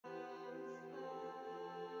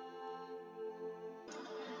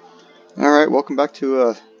Alright, welcome back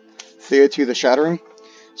to Thea2 The Shattering.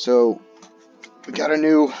 So, we got a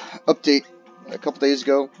new update a couple days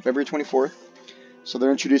ago, February 24th. So they're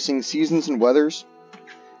introducing seasons and weathers,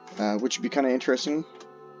 which would be kind of interesting.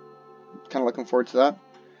 Kind of looking forward to that.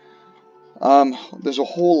 There's a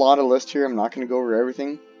whole lot of list here. I'm not going to go over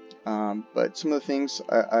everything. But some of the things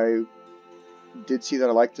I did see that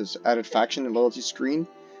I liked is added faction and loyalty screen.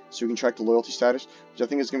 So you can track the loyalty status, which I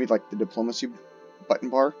think is going to be like the diplomacy button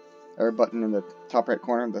bar. Or button in the top right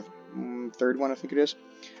corner, the third one I think it is.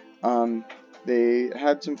 They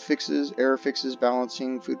had some fixes, error fixes,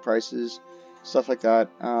 balancing, food prices, stuff like that.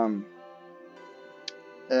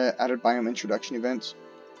 Added biome introduction events.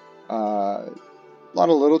 A lot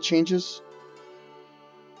of little changes.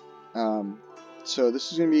 So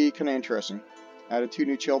this is going to be kind of interesting. Added 2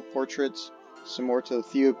 new child portraits, some more to the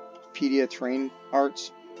Thea2 terrain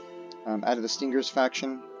arts. Added the Stingers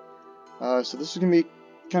faction. So this is going to be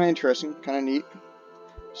kind of interesting, kind of neat.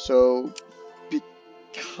 So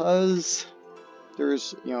because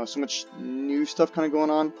there's so much new stuff kind of going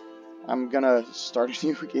on, I'm gonna start a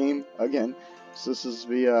new game again. So this is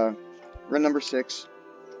the run number 6. So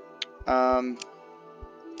I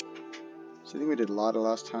think we did a lot of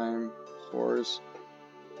last time. Horrors,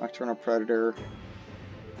 Nocturnal Predator.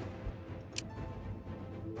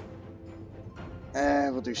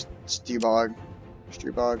 We'll do Streebog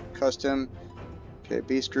custom. Okay,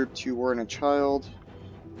 base group 2 war and a child.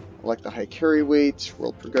 I like the high carry weight,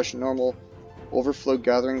 world progression normal, overflow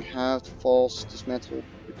gathering halved, false, dismantle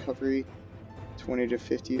recovery, 20 to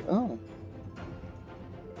 50. Oh,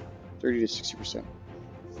 30 to 60%.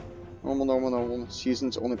 Normal.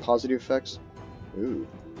 Seasons only positive effects. Ooh,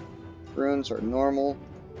 runes are normal.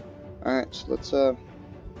 All right, so let's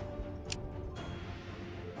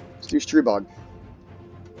do Streebog.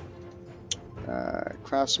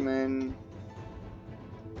 Craftsman.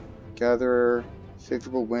 Gatherer,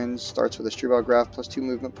 favorable winds, starts with a Streebog graph plus 2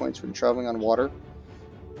 movement points when traveling on water.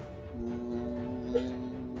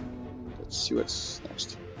 Let's see what's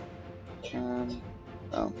next.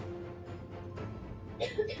 Oh.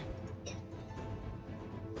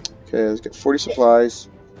 Okay, let's get 40 supplies.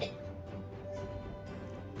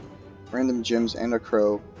 Random gems and a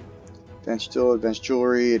crow. Advanced steel, advanced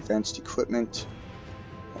jewelry, advanced equipment.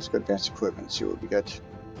 Let's go advanced equipment, see what we get.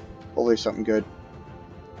 Hopefully something good.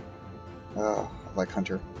 I like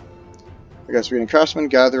Hunter. I guess we're getting Craftsman,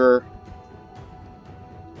 Gatherer.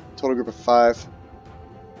 Total group of 5.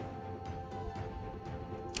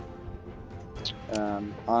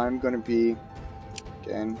 I'm gonna be,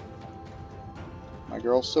 again, my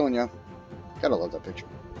girl Sonia. Gotta love that picture.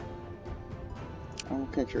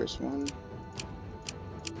 Okay, curious one.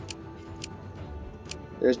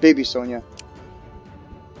 There's baby Sonia.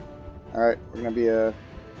 Alright, we're gonna be a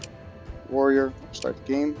warrior. Start the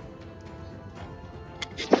game.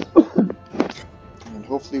 And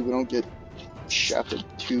hopefully we don't get shafted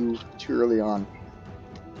too early on.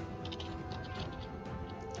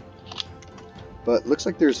 But looks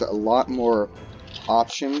like there's a lot more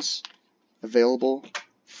options available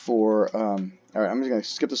for alright, I'm just gonna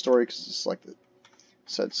skip the story because it's like the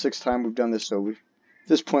said 6th time we've done this, so at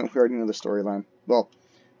this point we already know the storyline. Well,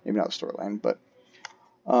 maybe not the storyline, but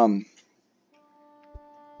can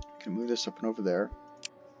move this up and over there.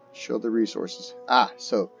 Show the resources.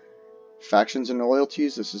 So factions and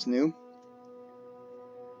loyalties, this is new.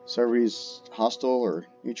 So everybody's hostile or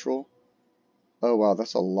neutral. Oh wow,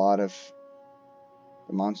 that's a lot of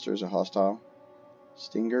the monsters are hostile.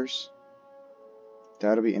 Stingers.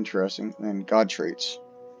 That'll be interesting. And then god traits.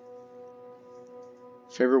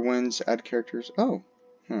 Favorite wins, add characters. Oh,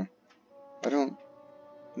 I don't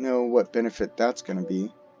know what benefit that's gonna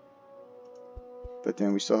be. But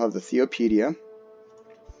then we still have the Theopedia.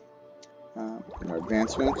 Our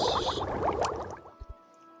advancements.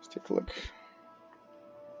 Let's take a look.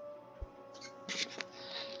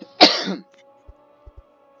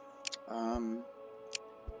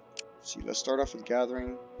 See, let's start off with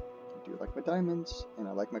gathering. I do like my diamonds, and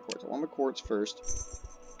I like my quartz. I want my quartz first,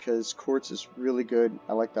 because quartz is really good.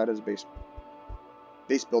 I like that as a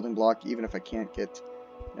base building block, even if I can't get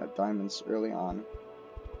diamonds early on.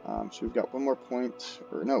 So we've got 1 more point,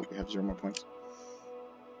 or no, we have 0 more points.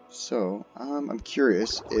 So, I'm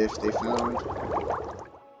curious if they found...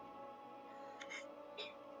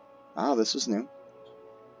 this is new.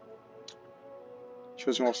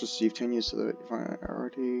 Chosen also receive 10 use, so that if I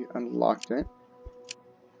already unlocked it.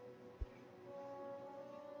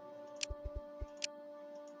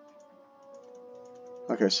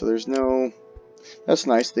 Okay, so there's no... That's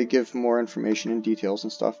nice, they give more information and details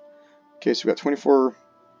and stuff. Okay, so we've got 24...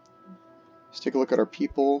 Let's take a look at our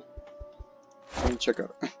people. And check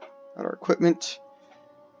out... got our equipment.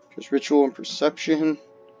 There's ritual and perception.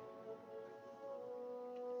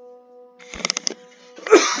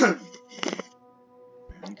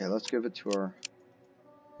 Okay, let's give it to our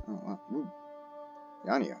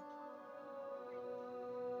Yania.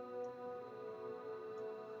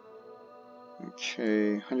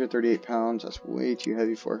 Okay, 138 pounds. That's way too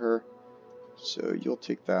heavy for her. So you'll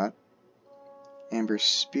take that. Amber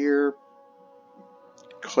spear,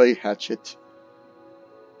 clay hatchet.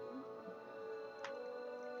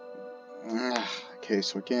 Okay,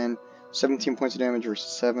 so again, 17 points of damage versus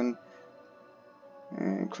 7.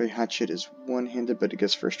 And clay hatchet is one-handed, but it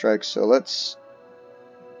gets first strike. So let's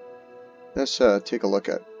take a look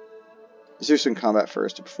at. Let's do some combat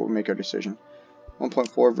first before we make our decision.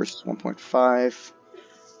 1.4 versus 1.5.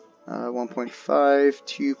 1.5,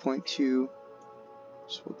 2.2.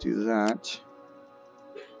 So we'll do that.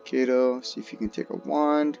 Kato, see if you can take a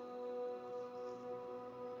wand.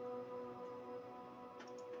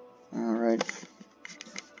 Alright.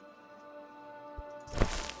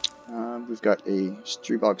 We've got a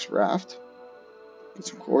 3-box raft. Get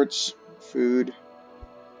some quartz, food.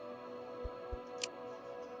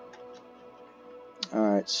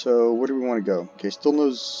 Alright, so where do we want to go? Okay, still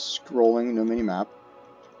no scrolling, no mini-map.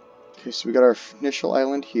 Okay, so we got our initial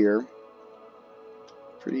island here.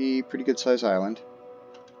 Pretty good size island.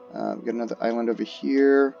 We got another island over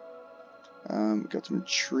here. We got some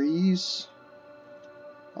trees.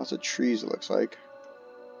 Lots of trees, it looks like.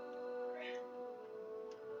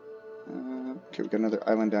 Okay, we got another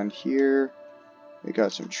island down here. We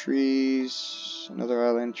got some trees. Another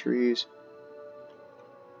island, trees.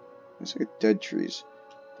 Looks like dead trees.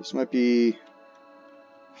 This might be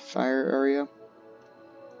fire area.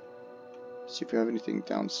 See if we have anything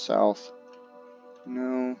down south.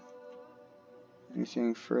 No.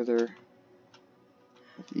 Anything further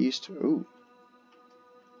east? Ooh.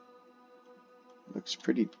 Looks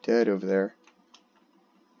pretty dead over there.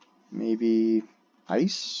 Maybe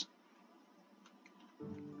ice?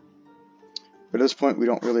 But at this point, we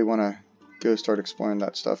don't really want to go start exploring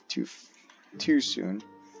that stuff too soon.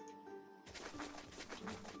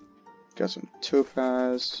 Got some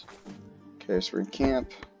topaz. Okay, so we're in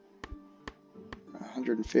camp.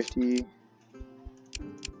 150.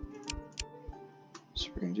 So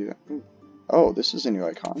we're gonna do that. Ooh. Oh, this is a new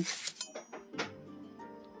icon.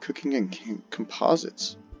 Cooking and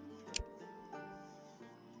composites.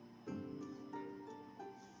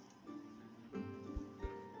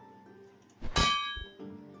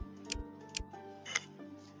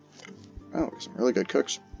 Oh, some really good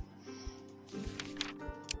cooks.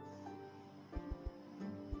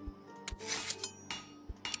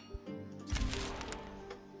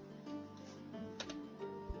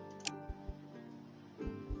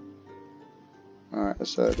 Alright,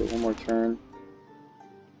 let's do one more turn.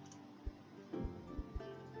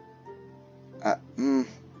 I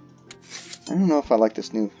don't know if I like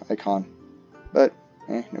this new icon, but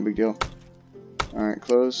no big deal. Alright,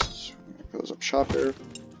 close. Close up shop there.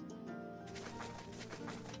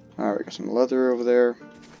 Alright, we got some leather over there.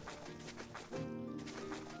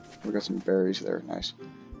 We got some berries there, nice.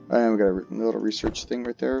 And we got a little research thing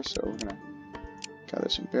right there, so we're gonna gather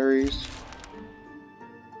some berries.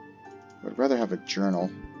 I'd rather have a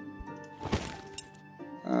journal.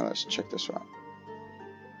 Let's check this out.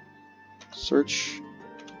 Search,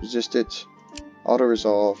 resist it, auto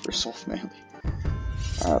resolve, resolve melee.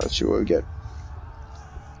 Let's see what we get.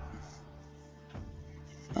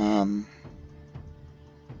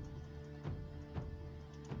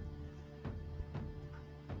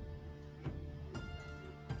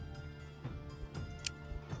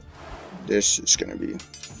 This is gonna be,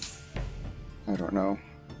 I don't know.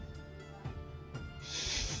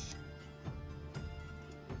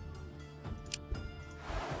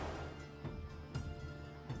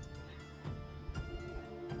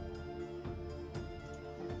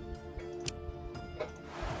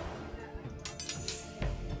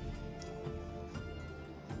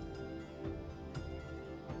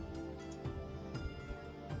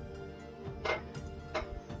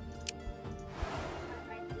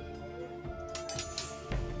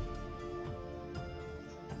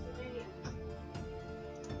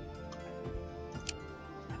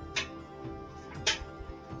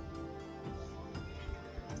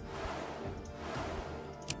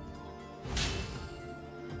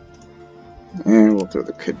 And we'll throw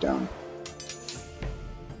the kid down.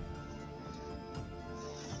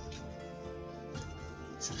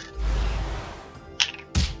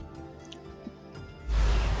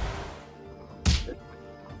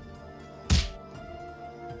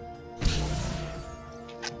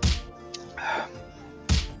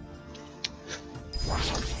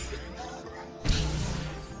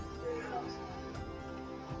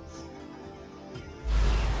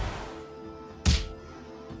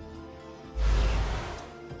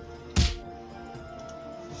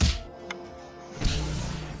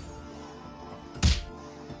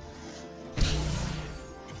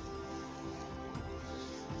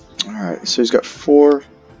 Alright, so he's got 4.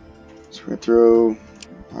 So we're going to throw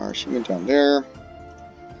our shipment down there.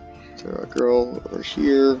 Throw our girl over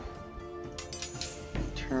here.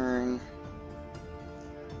 Turn.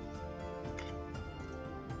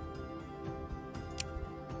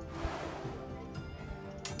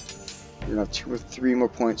 We're going to have 2 or 3 more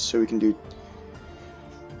points, so we can do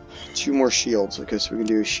 2 more shields. Okay, so we can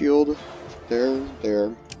do a shield there,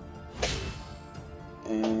 there.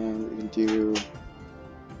 And we can do...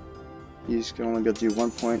 He's can only be able to do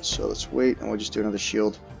 1 point, so let's wait and we'll just do another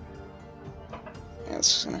shield. Yeah,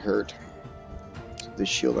 this is gonna hurt. So this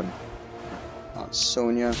shield on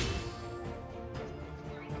Sonya.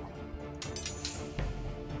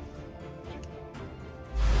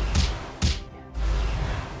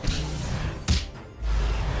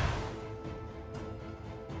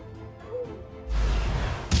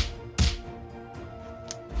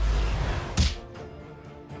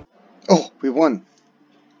 Oh, we won.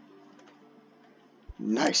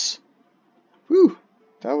 Nice. Whew.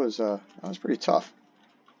 That was pretty tough.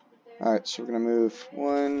 Alright, so we're gonna move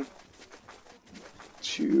 1,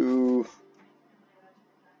 2,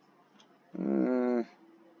 move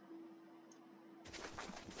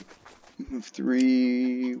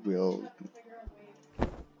 3, we'll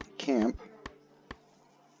camp.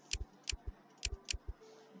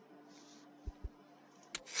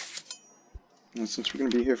 And since we're gonna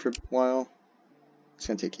be here for a while, it's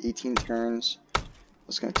gonna take 18 turns.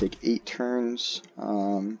 It's gonna take 8 turns.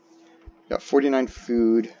 Got 49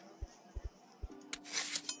 food.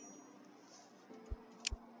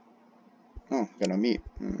 Oh, got no meat.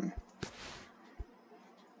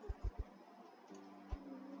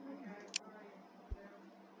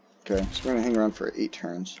 Okay, so we're gonna hang around for 8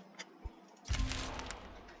 turns.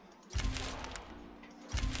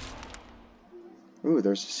 Ooh,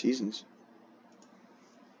 there's the seasons.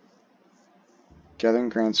 Gathering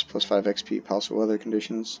grants plus 5 XP, possible weather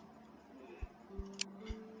conditions.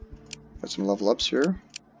 Got some level ups here.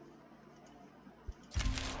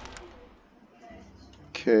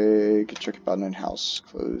 Okay, get check about an house.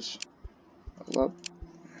 Close. Level up.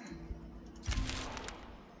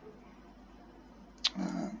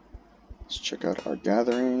 Let's check out our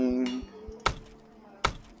gathering.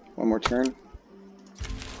 1 more turn.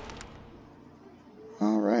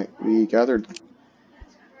 Alright, we gathered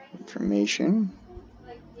information.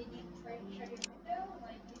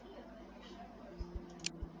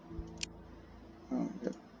 Oh, we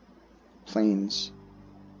got planes.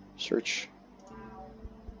 Search.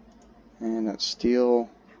 And that's steel.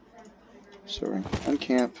 So we're going to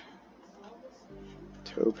uncamp.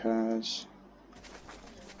 Topaz.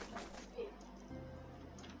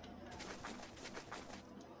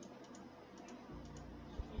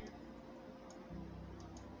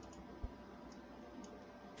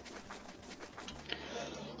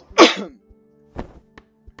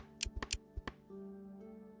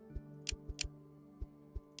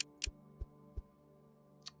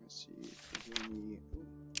 Let's see if there's any...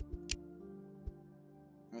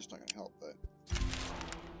 That's not going to help, but...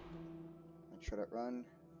 Let's try that run.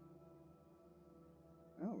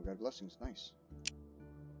 Oh, we got blessings, nice.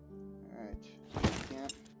 Alright,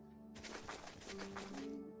 camp.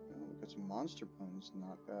 Oh, we got some monster bones,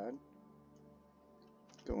 not bad.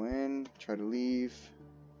 Go in, try to leave.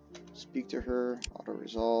 Speak to her,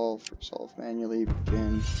 auto-resolve, resolve manually,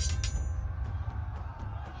 begin.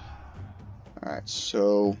 Alright,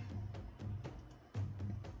 so...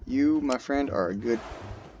 You, my friend, are a good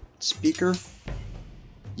speaker.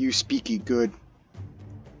 You speaky good.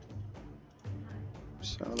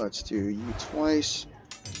 So let's do you twice.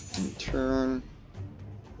 In turn.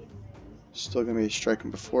 Still gonna be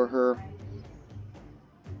striking before her.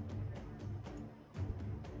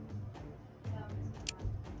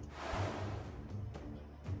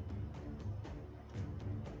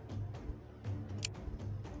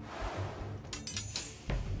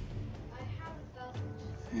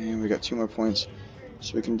 And we got 2 more points.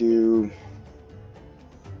 So we can do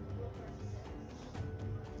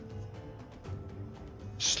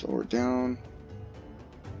slow her down.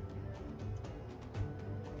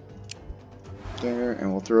 There,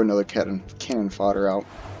 and we'll throw another cannon fodder out.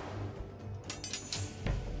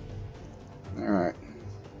 Alright.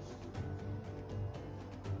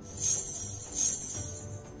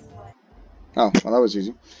 Oh, well, that was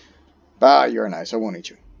easy. Bah, you're nice. I won't eat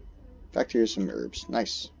you. Back to some herbs.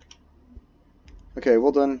 Nice. Okay,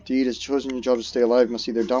 well done. Deed has chosen your job to stay alive. You must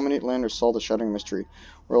either dominate land or solve the shattering mystery,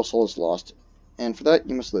 or else all is lost. And for that,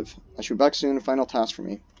 you must live. I shall be back soon. A final task for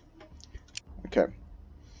me. Okay.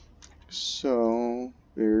 So,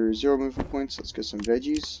 there's 0 movement points. Let's get some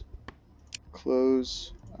veggies.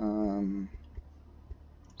 Clothes.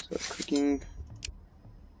 So cooking.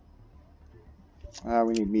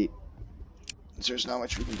 We need meat. So there's not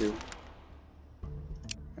much we can do.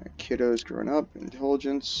 Kiddos growing up,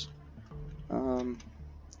 intelligence.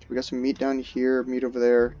 We got some meat down here, meat over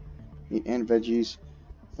there, meat and veggies.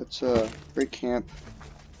 Let's break camp.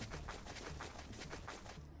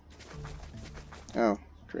 Oh,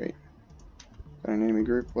 great. Got an enemy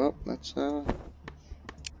group. Well, let's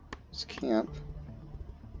camp.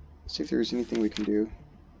 See if there's anything we can do.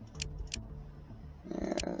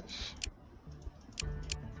 Yes.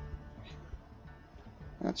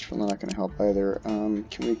 That's really not going to help either. Can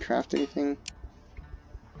we craft anything?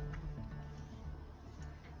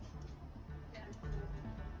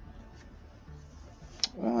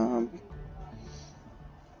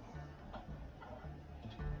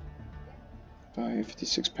 By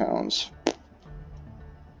 56 pounds.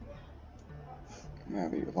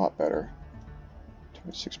 That'd be a lot better.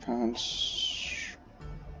 26 pounds.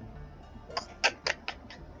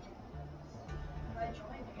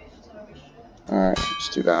 Alright, let's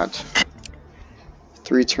do that.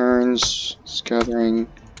 3 turns, gathering.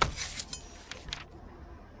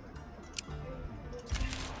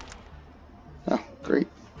 Oh, great.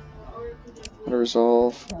 Auto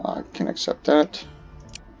resolve, I can accept that.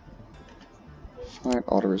 Fine,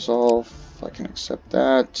 auto resolve, I can accept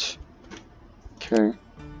that. Okay.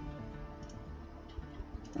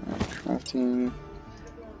 Crafting.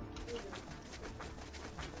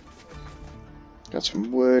 Got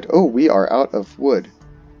some wood. Oh, we are out of wood.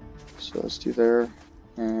 So let's do there.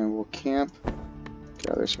 And we'll camp.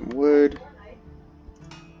 Gather some wood.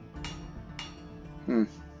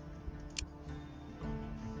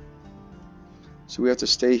 So we have to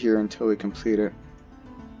stay here until we complete it.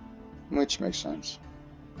 Which makes sense.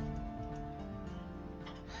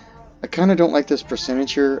 I kind of don't like this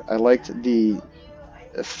percentage here. I liked the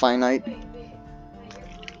finite.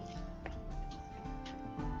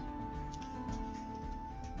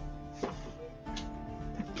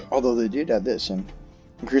 Although they did add this and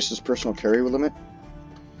increases personal carry limit.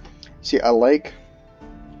 See, I like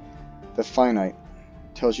the finite.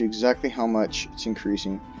 Tells you exactly how much it's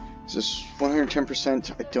increasing. Is this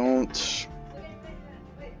 110%?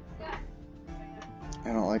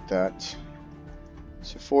 I don't like that.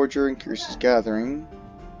 So Forger increases gathering.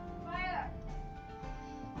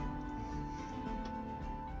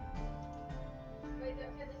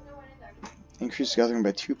 Increases gathering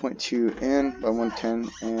by 2.2 and by 110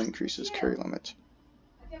 and increases carry limit.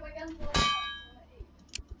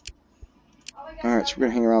 Alright, so we're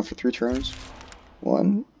gonna hang around for 3 turns.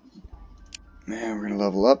 1. And we're gonna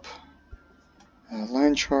level up.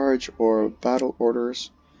 Line charge or battle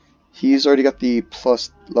orders. He's already got the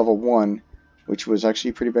plus level 1, which was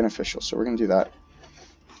actually pretty beneficial, so we're going to do that.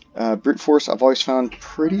 Brute force I've always found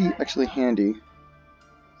pretty actually handy.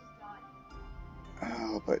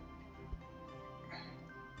 But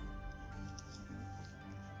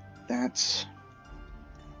that's...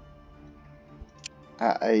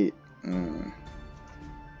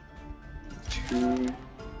 Two...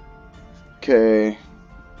 Okay.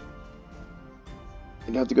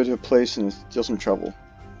 You'd have to go to a place and deal some trouble.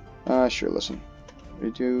 Sure, listen. What do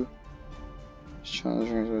you do?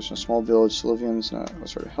 Challenge a small village, Sylvians, not what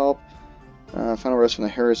sort of help. Final rest from the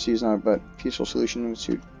heresy is not but peaceful solution would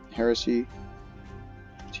suit heresy.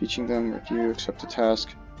 Teaching them, review, accept the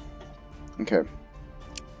task. Okay.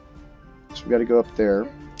 So we gotta go up there.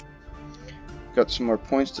 Got some more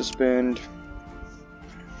points to spend.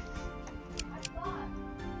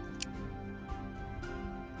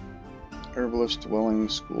 Herbalist, dwelling,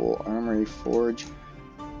 school, armory, forge,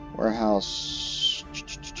 warehouse,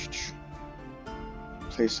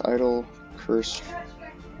 place idle, curse.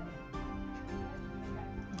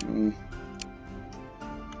 I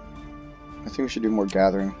think we should do more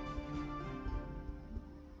gathering.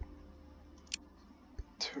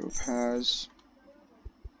 Topaz.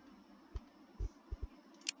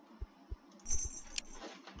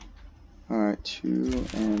 Alright, 2,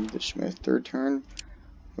 and this should be my 3rd turn.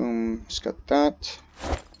 Boom, just got that.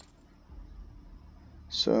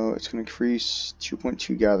 So it's going to increase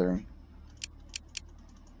 2.2 gathering.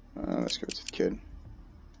 Let's give it to the kid.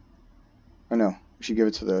 Oh no, we should give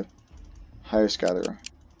it to the highest gatherer.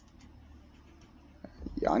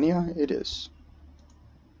 Yania? It is.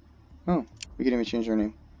 Oh, we can even change our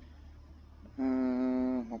name.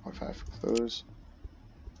 1.5, close.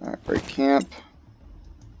 Alright, break camp.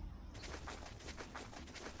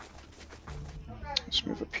 Let's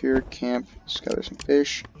move up here, camp, just gather some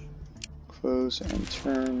fish, close and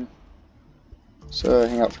turn. So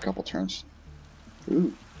hang out for a couple turns.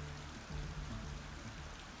 Ooh.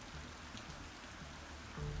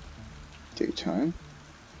 Daytime.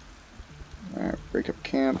 Alright, break up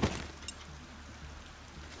camp.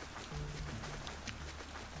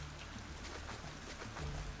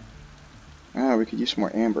 Ah, we could use some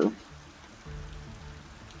more amber.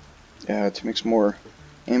 Yeah, to make some more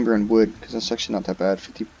amber and wood, because that's actually not that bad.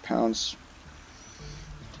 50 pounds.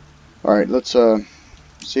 Alright, let's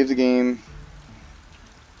save the game.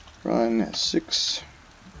 Run 6-1.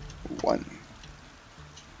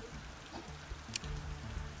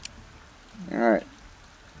 Alright.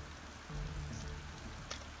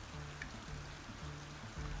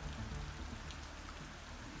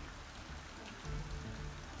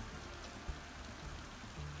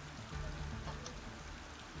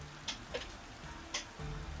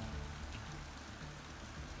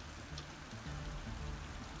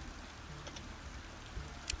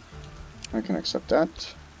 I can accept that.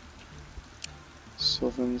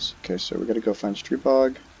 Sylvans. Okay, so we gotta go find Street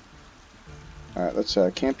Bog. Alright, let's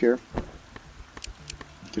camp here.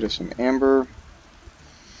 Get us some amber.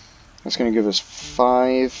 That's gonna give us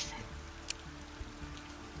 5.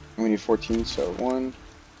 And we need 14, so 1.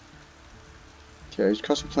 Okay,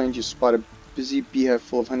 across the plains you spot a busy beehive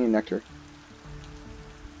full of honey and nectar.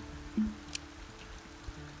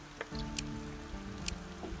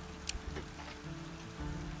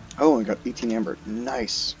 Oh, I got 18 amber.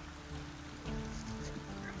 Nice.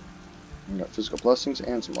 We got physical blessings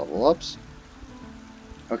and some level ups.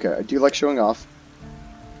 Okay, I do like showing off.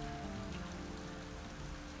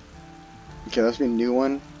 Okay, that's a new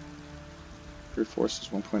one. Brute force is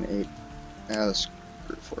 1.8. Yeah, that's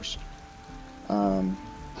brute force.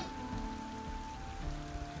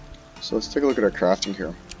 So let's take a look at our crafting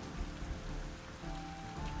here.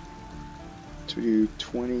 So we do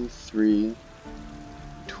 23,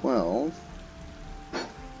 12.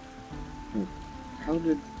 How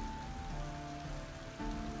did...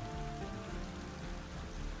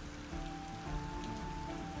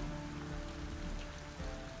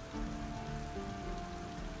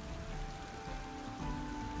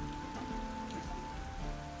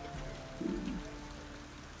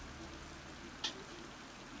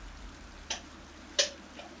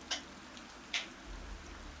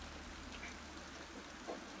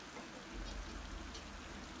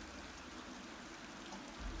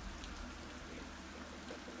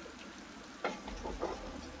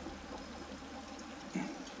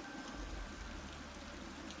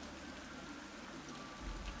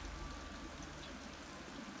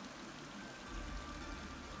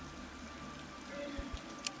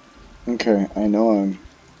 Okay, I know I'm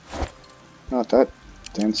not that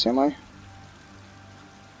dense, am I?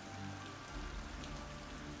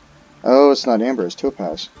 Oh, it's not amber, it's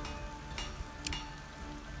topaz.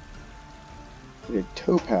 I need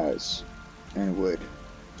topaz and wood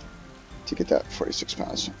to get that 46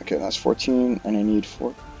 pounds. Okay, that's 14, and I need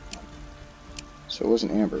 4. So it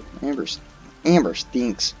wasn't amber. Amber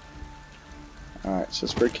stinks. Alright, so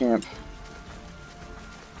let's break camp.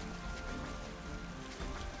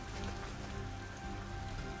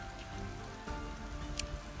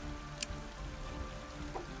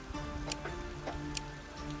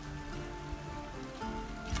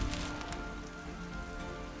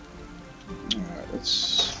 Alright,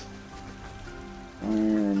 let's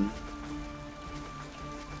iron.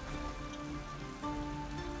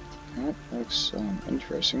 That looks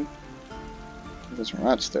interesting. There's some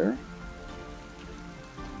rats there.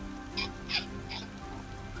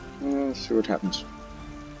 Let's see what happens.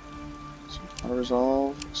 So, auto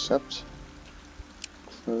resolve, accept,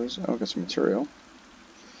 close. Oh, got some material.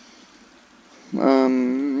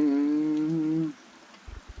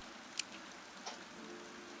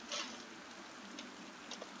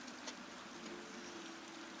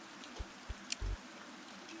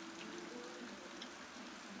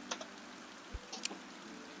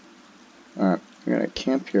 Alright, we're gonna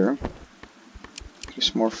camp here. Get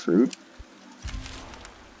some more fruit.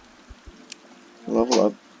 Level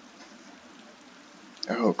up.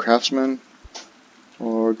 Oh, craftsman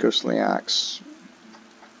or ghostly axe.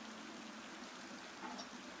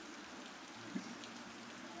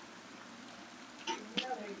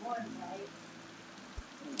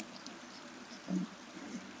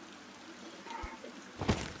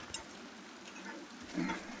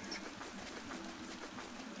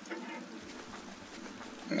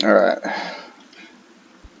 Alright.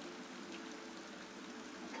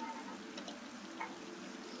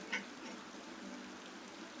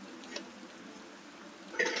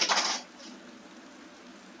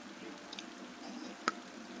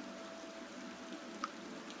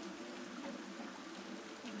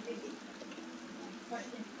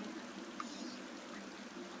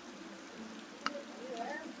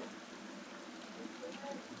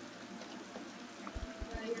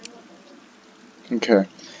 Okay,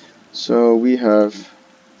 so we have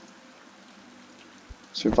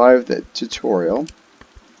survived the tutorial.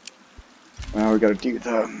 Now we gotta do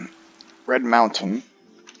the Red Mountain.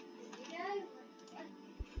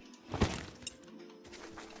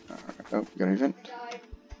 Oh, we got an event.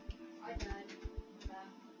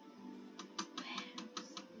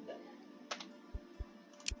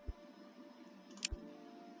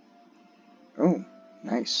 Oh,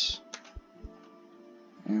 nice.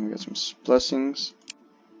 And we got some blessings.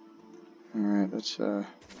 Alright, let's oh,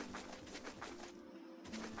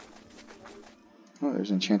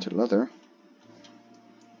 there's enchanted leather.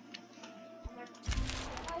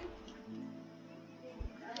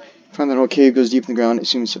 Find that whole cave goes deep in the ground. It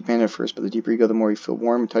seems abandoned at first, but the deeper you go, the more you feel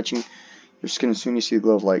warm, touching your skin, and soon you see the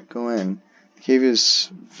glow of light. Go in. The cave is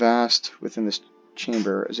vast within this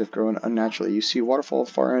chamber, as if grown unnaturally. You see a waterfall at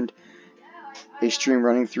the far end, a stream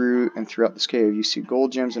running through and throughout this cave. You see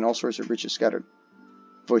gold, gems, and all sorts of riches scattered.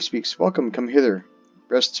 Voice speaks, "Welcome, come hither.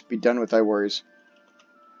 Rest be done with thy worries."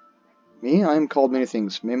 Me? I am called many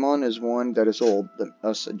things. Maimon is one that is old, that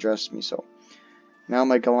thus addressed me so. Now,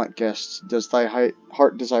 my gallant guest, does thy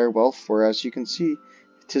heart desire wealth? For as you can see,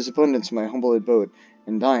 'tis abundance in my humble abode,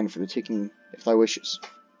 and thine for the taking if thy wishes.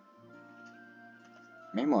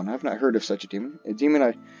 Maimon, I have not heard of such a demon. A demon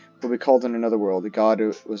I will be called in another world. A god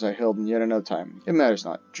was I held in yet another time. It matters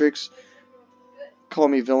not. Drakes call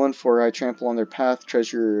me villain, for I trample on their path.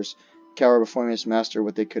 Treasurers cower before me as master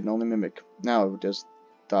what they could only mimic. Now, does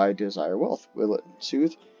thy desire wealth? Will it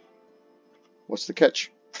soothe? What's the catch?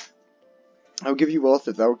 I will give you wealth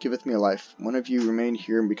if thou giveth me a life. One of you remain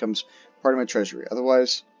here and becomes part of my treasury.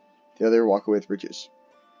 Otherwise, the other walk away with riches.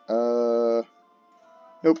 Nope.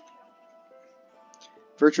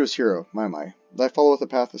 Virtuous hero, my. Thy followeth the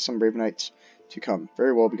path of some brave knights to come.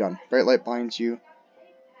 Very well begun. Bright light binds you.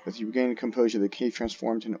 With you regain composure, the cave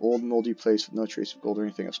transformed into an old, moldy place with no trace of gold or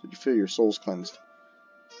anything else, but you feel your soul's cleansed.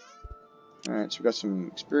 Alright, so we got some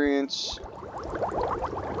experience.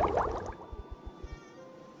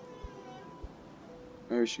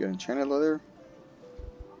 Maybe we should get enchanted leather.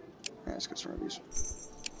 Yeah, let's get some of these.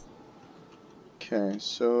 Okay,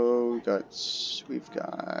 so we've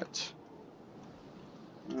got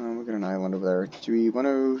an island over there. Do we want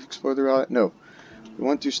to explore the island? No, we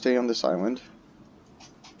want to stay on this island.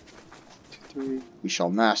 2, 3. We shall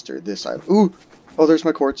master this island. Ooh! Oh, there's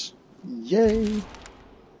my quartz. Yay!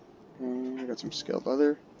 And we got some scaled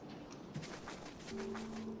leather.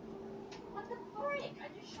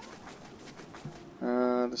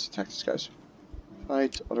 Let's attack these guys.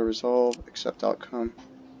 Fight, auto resolve, accept outcome.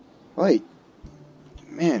 Fight!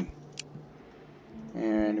 Man!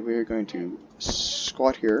 And we're going to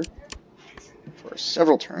squat here for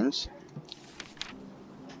several turns.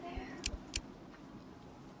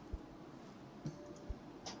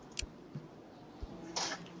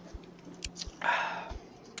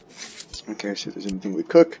 Okay, so if there's anything we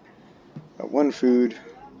cook. Got 1 food.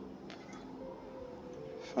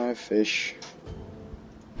 5 fish.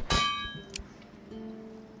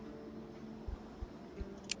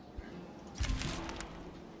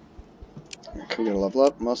 Okay, we gotta level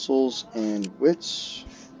up muscles and wits.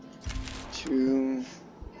 2.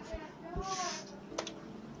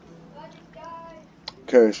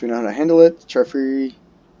 Okay, so we know how to handle it. Chart free.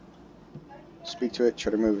 Speak to it.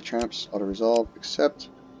 Try to remove the traps. Auto resolve. Accept.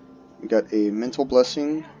 We got a mental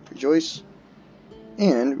blessing. Rejoice.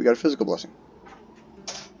 And we got a physical blessing.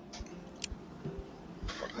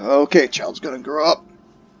 Okay, child's gonna grow up.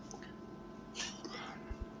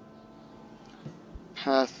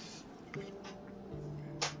 Path.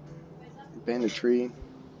 Banditry.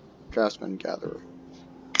 Craftsman gatherer.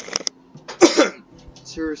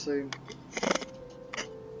 Seriously.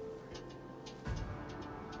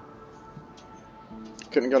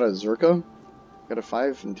 Couldn't got a Zerka? Got a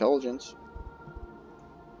 5 intelligence.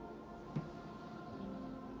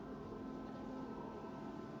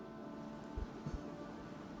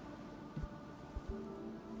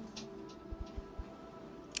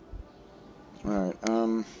 Alright,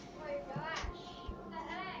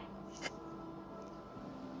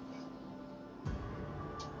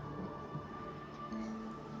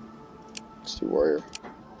 let's do warrior.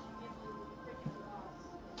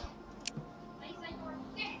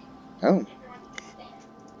 Oh.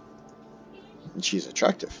 And she's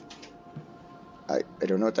attractive. I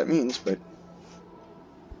don't know what that means, but...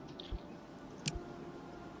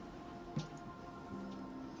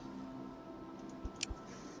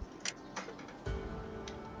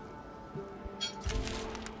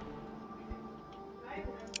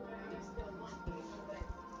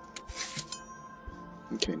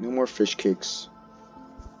 Okay, no more fish cakes.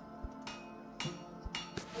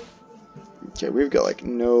 Okay, we've got like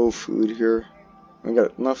no food here. We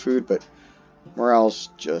got enough food, but morale's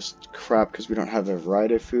just crap because we don't have a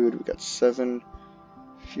variety of food. We got 7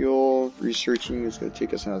 fuel. Researching is going to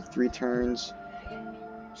take us another 3 turns.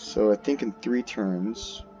 So I think in 3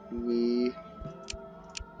 turns we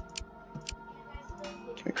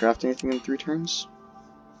can we craft anything in 3 turns?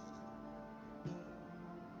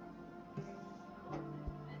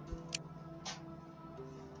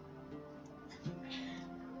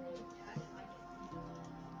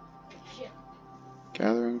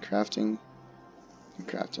 Gathering, crafting, and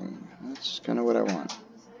crafting. That's kind of what I want.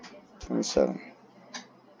 27.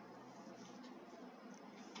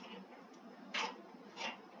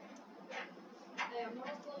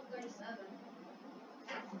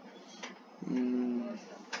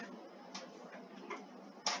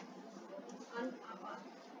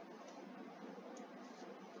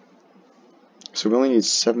 So we only need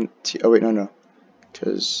 17. Oh wait, no,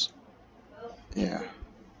 because yeah,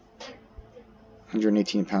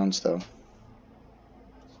 118 pounds though.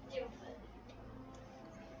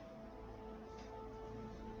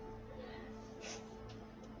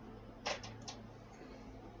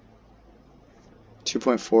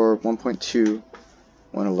 .4, 1.2,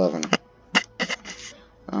 111.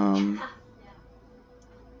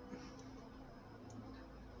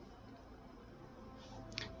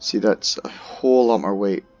 See, that's a whole lot more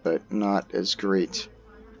weight, but not as great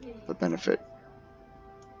of a benefit.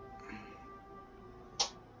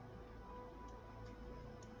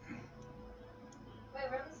 Wait,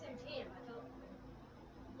 we're on the same team. I told you.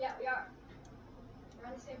 Yeah, we are. We're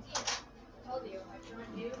on the same team. I told you. I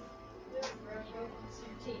joined you. We're both on the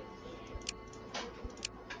same team.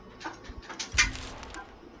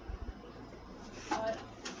 But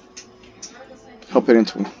we're on the same team. Help it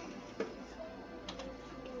into. I'm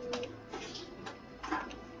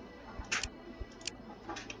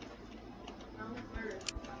third.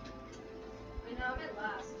 I know, I'm in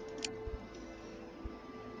last.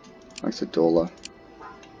 Like the Dola.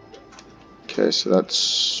 Okay, so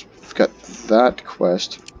that's. We've got that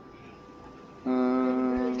quest.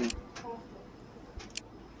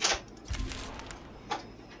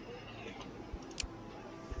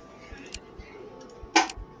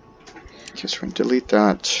 Okay, so we're gonna delete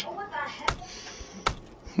that. Oh, what the heck?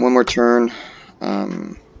 One more turn.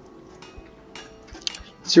 Let's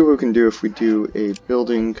see what we can do if we do a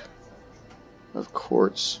building of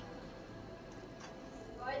quartz.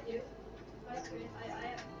 Oh, I do. That's great. I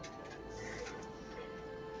have.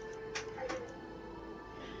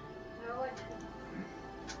 No, I didn't.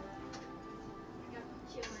 I got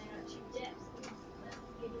cheap dips.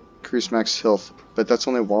 Increase max health, but that's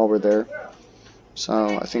only while we're there.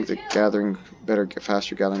 So I think the gathering,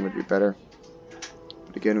 faster gathering would be better.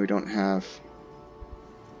 But again, we don't have.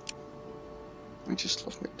 I just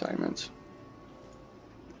love my diamonds.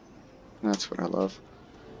 That's what I love.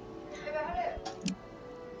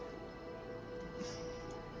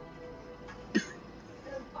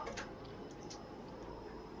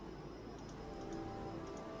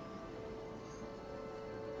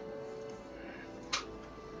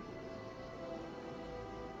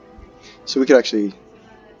 So we could actually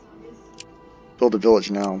build a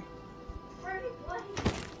village now.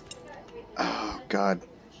 Oh God,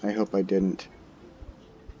 I hope I didn't.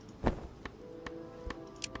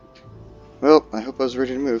 Well, I hope I was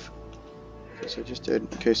ready to move. Because I just did.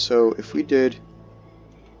 Okay, so if we did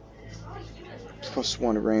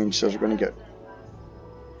 +1 range, so we're going to get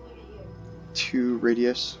 2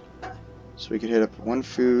 radius. So we could hit up 1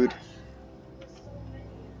 food,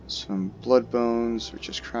 some blood bones, which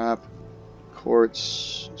is crap,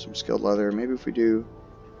 quartz, some skilled leather. Maybe if we do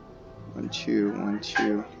 1, 2, 1,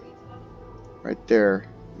 2, right there,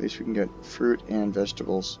 at least we can get fruit and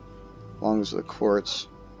vegetables, as long as the quartz.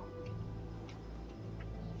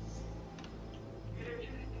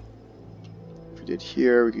 If we did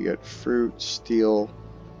here, we could get fruit, steel,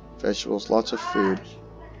 vegetables, lots of food.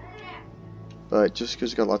 But just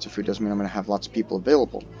because we got lots of food doesn't mean I'm going to have lots of people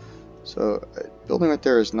available. So building right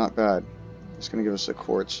there is not bad. It's going to give us a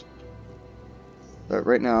quartz. But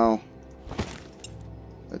right now,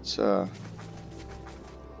 let's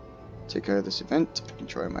take care of this event.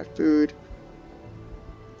 Enjoy my food.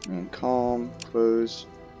 And calm. Close.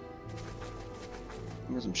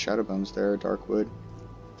 There's some shadow bones there. Dark wood.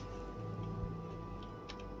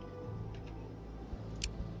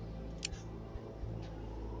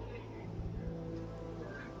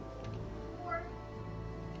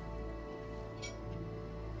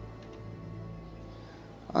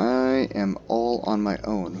 I am all on my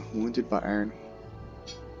own. Wounded by iron.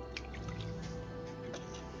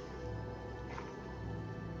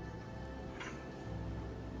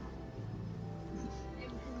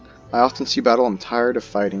 I often see battle. I'm tired of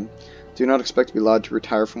fighting. Do not expect to be allowed to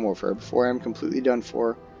retire from warfare before I am completely done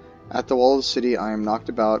for. At the wall of the city, I am knocked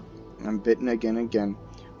about. I'm bitten again and again.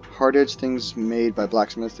 Hard-edged things made by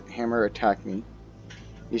blacksmith hammer attack me.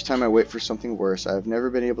 Each time I wait for something worse. I have never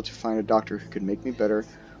been able to find a doctor who could make me better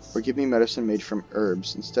or give me medicine made from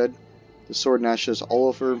herbs. Instead, the sword gnashes all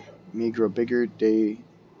over me, grow bigger day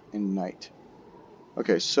and night.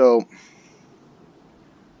 Okay, so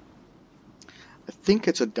I think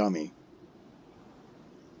it's a dummy.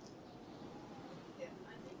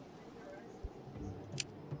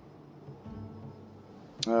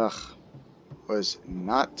 Ugh, was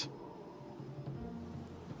not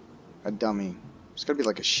a dummy. It's gotta be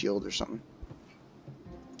like a shield or something.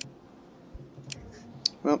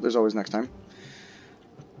 Well, there's always next time.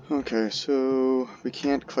 Okay, so we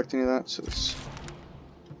can't collect any of that, so let's...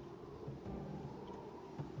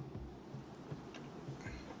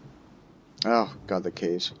 Oh, God, the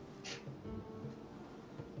caves.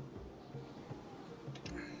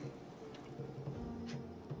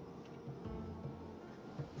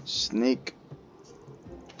 Snake.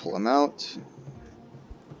 Pull him out.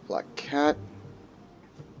 Black cat.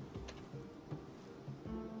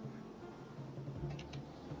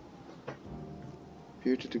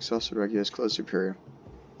 Bearded, exhausted, Regulus, close superior.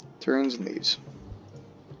 Turns and leaves.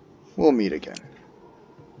 We'll meet again.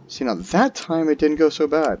 See, now that time it didn't go so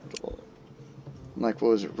bad. Like, what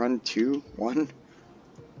was it? Run 2? 1?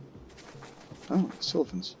 Oh,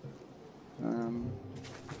 Sylvans.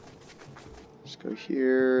 Let's go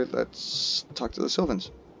here. Let's talk to the Sylvans.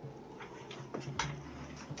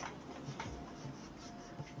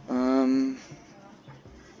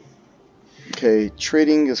 Okay,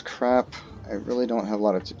 trading is crap. I really don't have a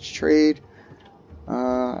lot to trade.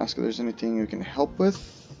 Ask if there's anything you can help with.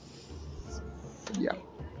 Yeah,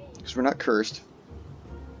 because we're not cursed.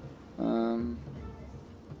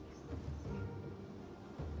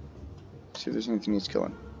 See if there's anything needs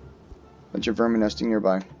killing. Bunch of vermin nesting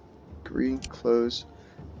nearby. Agree, close,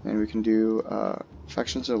 and we can do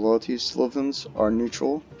factions and loyalties. Sylvans are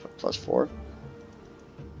neutral, +4.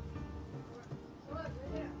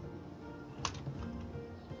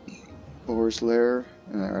 Boar's Lair,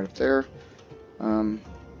 and right up there.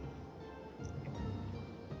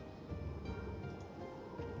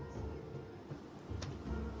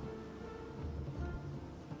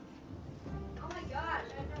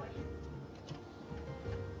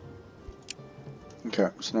 Okay,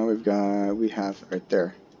 so now we have right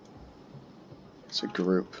there. It's a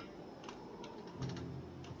group.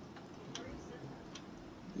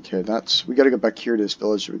 Okay, we gotta go back here to this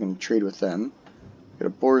village so we can trade with them. Got a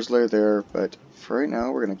boar's lair there, but for right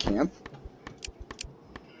now we're gonna camp.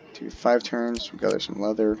 Do 5 turns, we gather some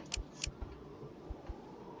leather.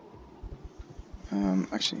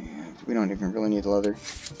 Actually, we don't even really need the leather.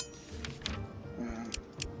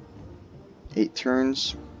 8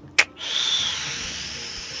 turns.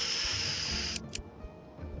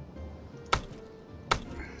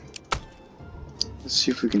 Let's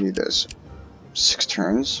see if we can do this. 6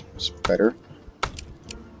 turns, it's better.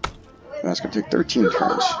 And that's gonna take 13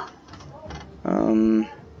 turns.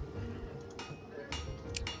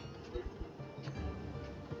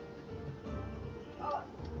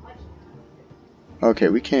 Okay,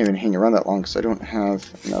 we can't even hang around that long because I don't have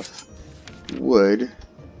enough wood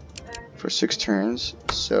for 6 turns,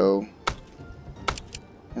 so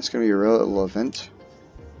that's gonna be irrelevant.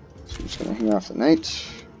 So I'm just gonna hang off the night,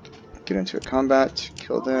 get into a combat,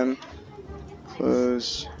 kill them,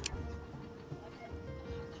 close.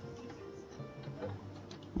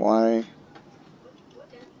 Why?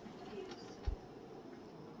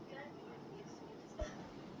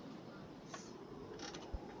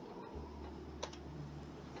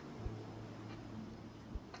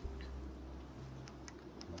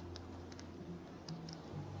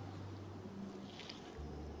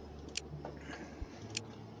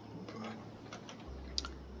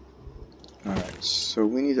 Alright, so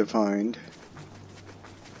we need to find...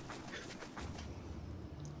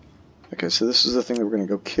 Okay, so this is the thing that we're going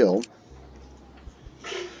to go kill.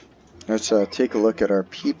 Let's take a look at our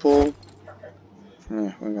people. We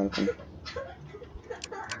got anything.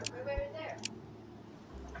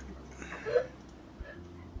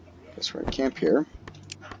 Guess we're at camp here.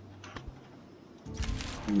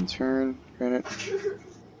 In turn, granite.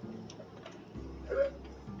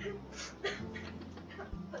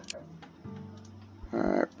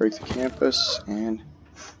 Alright, break the campus and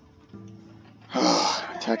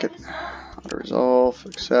attack it. Auto resolve,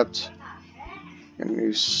 accept. Gonna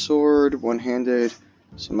use sword, one-handed,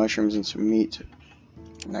 some mushrooms and some meat.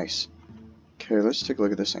 Nice. Okay, let's take a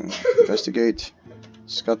look at this thing. Investigate.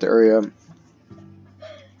 Scout the area.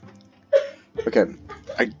 Okay,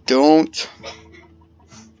 I don't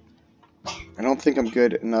think I'm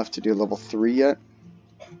good enough to do level 3 yet.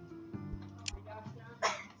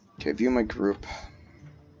 Okay, view my group.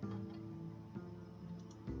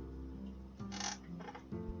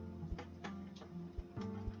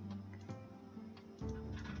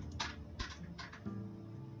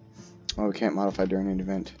 Oh, we can't modify during an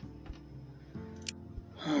event.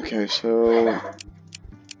 Okay, so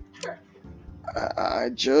I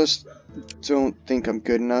just don't think I'm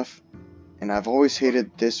good enough, and I've always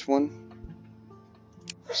hated this one.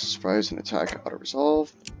 Surprise and attack auto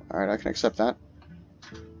resolve. Alright, I can accept that.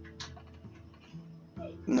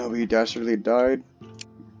 Nobody dastardly died.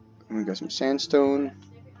 And we got some sandstone.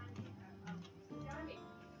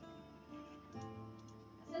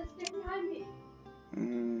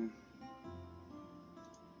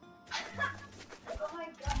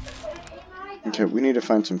 Okay, we need to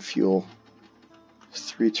find some fuel.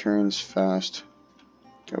 3 turns fast.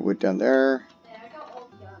 Got wood down there.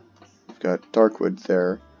 We've got dark wood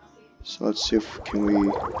there. So let's see if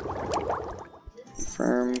we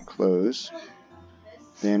confirm, close.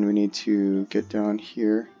 Then we need to get down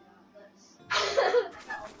here.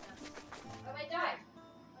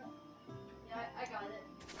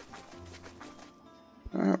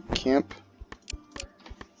 Camp.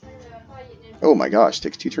 Oh my gosh,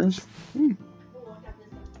 takes 2 turns?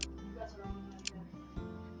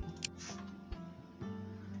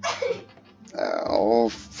 Oh,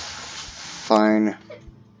 fine.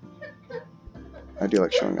 I do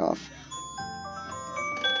like showing off.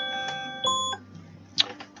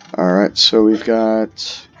 Alright, so we've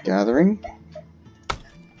got gathering.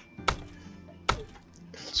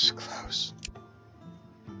 It's close.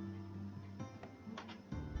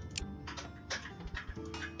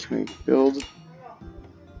 Can we build?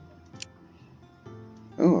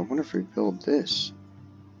 Oh, I wonder if we build this.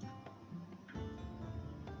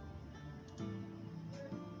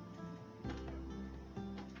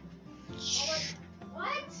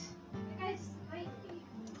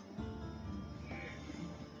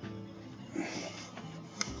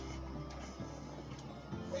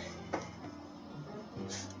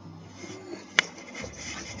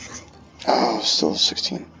 Oh, still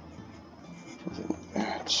 16.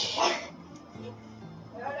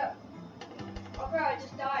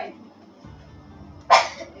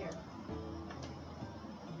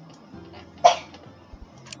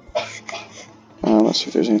 Let's see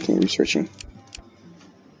if there's anything researching.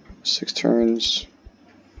 6 turns.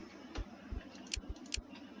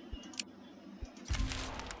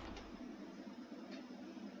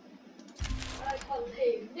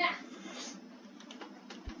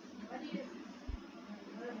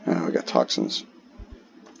 Oh, we got toxins.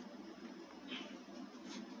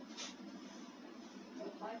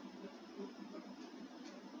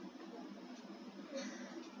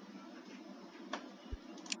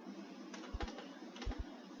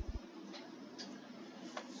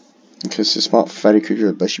 Okay, it's a small fatty creature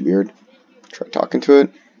with a bushy beard. Try talking to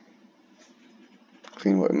it.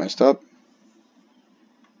 Clean what we messed up.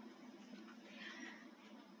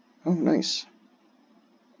 Oh, nice.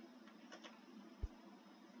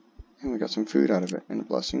 And we got some food out of it, and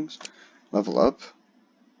blessings. Level up.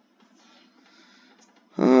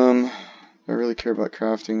 I really care about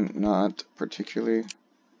crafting, not particularly.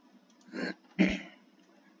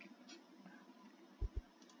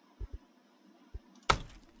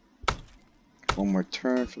 One more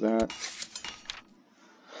turn for that.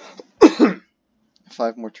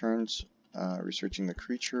 5 more turns researching the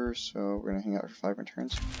creature, so we're gonna hang out for 5 more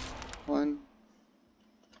turns. 1.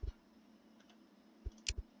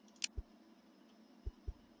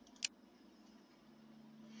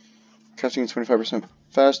 Crafting is 25%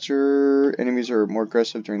 faster. Enemies are more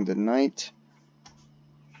aggressive during the night.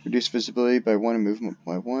 Reduce visibility by 1 and movement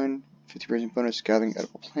by 1. 50% bonus gathering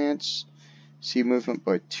edible plants. See movement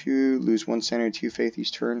by 2. Lose 1 sanity, 2 faith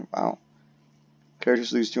each turn. Wow.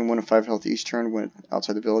 Characters lose 2 and 1 and 5 health each turn when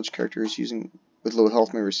outside the village. Characters with low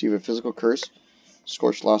health may receive a physical curse.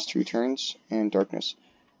 Scorch lost 2 turns. And darkness.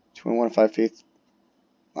 2 and 1 and 5 faith.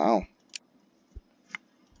 Wow.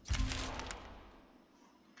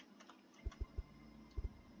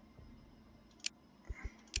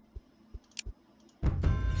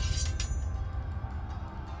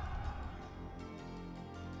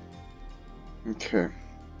 Okay.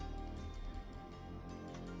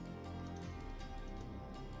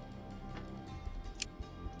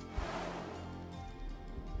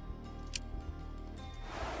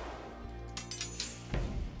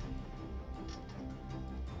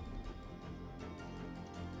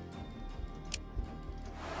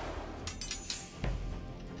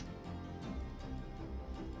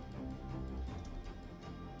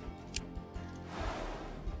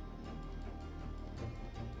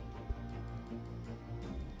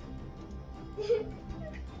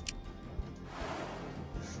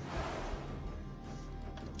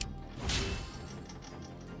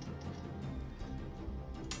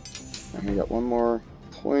 And we got one more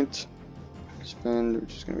point to spend,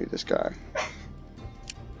 which is going to be this guy.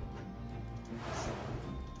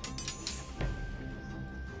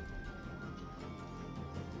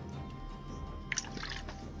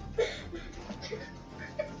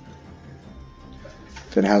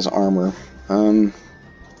 If it has armor.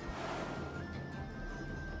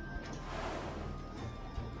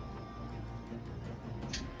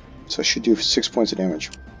 So I should do 6 points of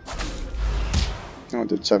damage. Oh, it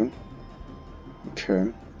did 7.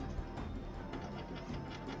 Okay.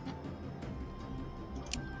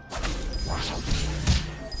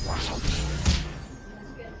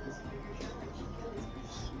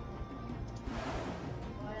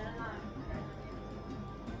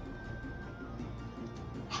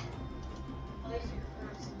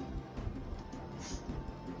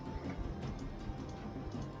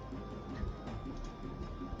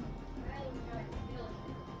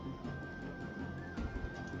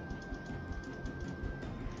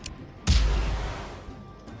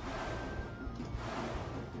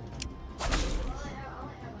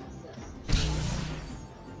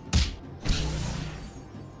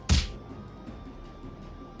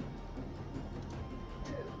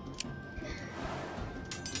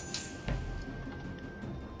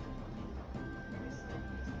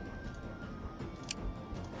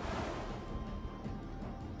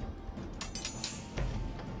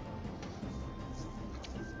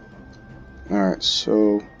 Alright,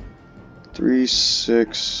 so 3,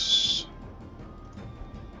 6.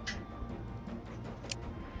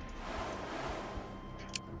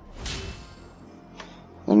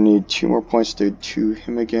 I need 2 more points to do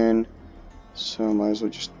him again, so I might as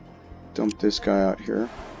well just dump this guy out here.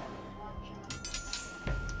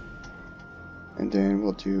 And then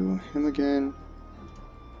we'll do him again.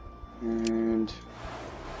 And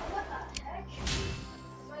What the heck?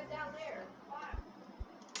 It's right down there. Wow.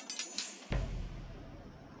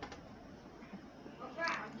 Oh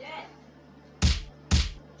crap, I'm dead.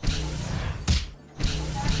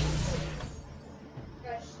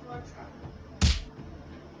 Got a smart truck.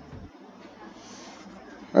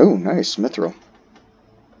 oh, nice, Mithril.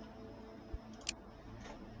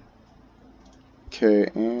 Okay,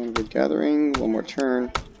 and with gathering, one more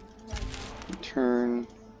turn. Turn,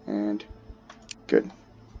 and good.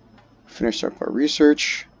 Finished up our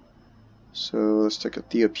research. So let's take a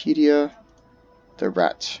Theopedia. The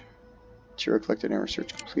rat. Material collected and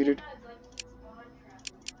research completed.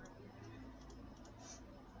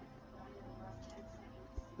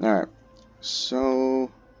 Alright, so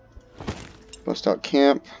bust out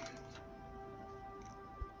camp.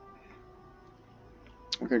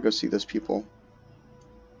 We're gonna go see those people.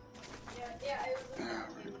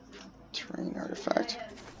 Terrain artifact.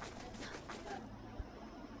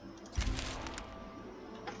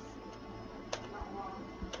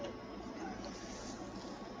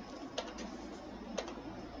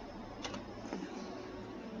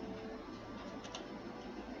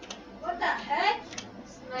 What the heck?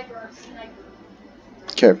 Sniper.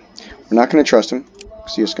 Okay, we're not gonna trust him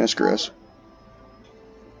because he's gonna screw us.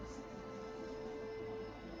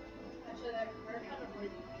 Actually, they're kind of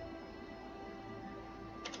like...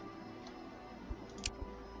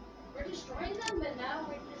 We're destroying them, but now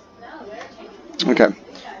we're just... No, they're taking... Okay.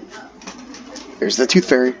 There's the Tooth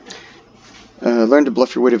Fairy. Learn to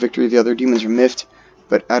bluff your way to victory. The other demons are miffed,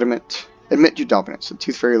 but adamant. Admit your dominance. The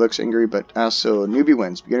Tooth Fairy looks angry, but asks so a newbie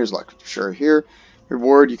wins. Beginner's luck. Sure, here.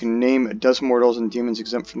 Reward, you can name a dozen mortals and demons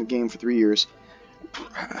exempt from the game for 3 years,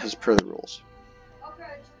 as per the rules.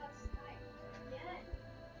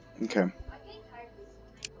 Okay.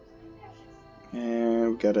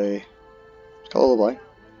 And we got a lullaby.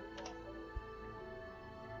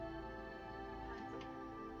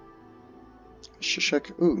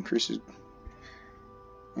 Shishak. Ooh, increases.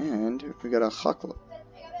 And we got a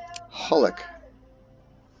Holic.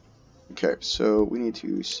 Okay, so we need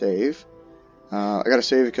to save. I gotta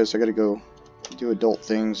save because I gotta go do adult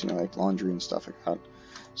things, you know, like laundry and stuff like that.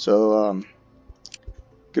 So,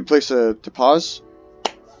 good place to pause.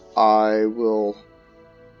 I will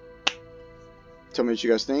tell me what you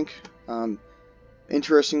guys think.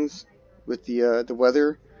 Interesting with the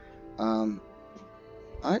weather.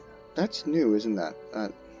 That's new, isn't that?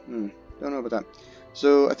 Don't know about that.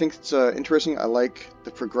 So I think it's interesting. I like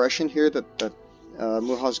the progression here that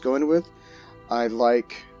Muha's going with. I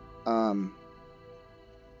like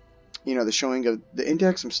you know, the showing of the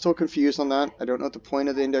index. I'm still confused on that. I don't know what the point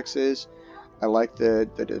of the index is. I like the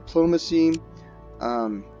diplomacy.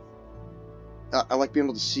 I like being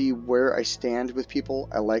able to see where I stand with people.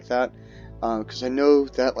 I like that because I know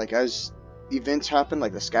that like as events happen,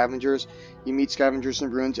 like the scavengers, you meet scavengers in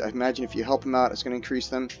ruins. I imagine if you help them out, it's going to increase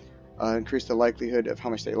the likelihood of how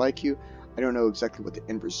much they like you. I don't know exactly what the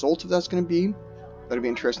end result of that's going to be. That'll be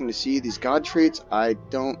interesting to see. These god traits, I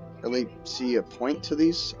don't really see a point to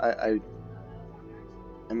these. I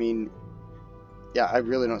mean, yeah, I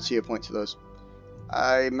really don't see a point to those.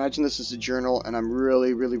 I imagine this is a journal, and I'm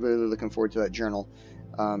really looking forward to that journal,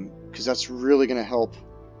 because that's really going to help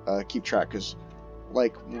keep track. Because,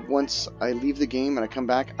 like, once I leave the game and I come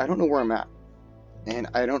back, I don't know where I'm at, and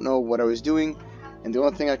I don't know what I was doing, and the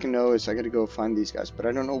only thing I can know is I got to go find these guys, but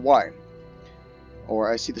I don't know why. Or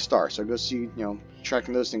I see the star, so I go see,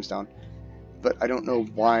 tracking those things down, but I don't know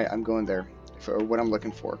why I'm going there for what I'm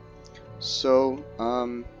looking for. So,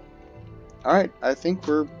 alright, I think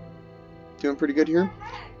we're doing pretty good here.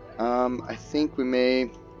 I think we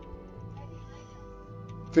may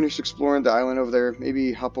finish exploring the island over there.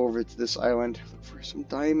 Maybe hop over to this island, look for some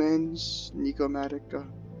diamonds, Nicomatic.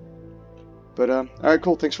 But alright,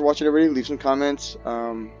 cool. Thanks for watching, everybody. Leave some comments.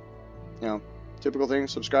 Typical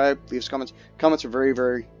things. Subscribe. Leave some comments. Comments are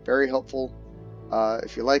very helpful.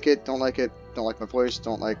 If you like it, don't like my voice,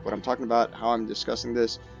 don't like what I'm talking about, how I'm discussing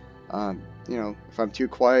this. If I'm too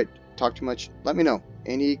quiet, talk too much, let me know.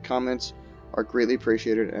 Any comments are greatly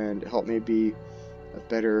appreciated and help me be a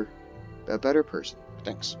better person.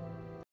 Thanks.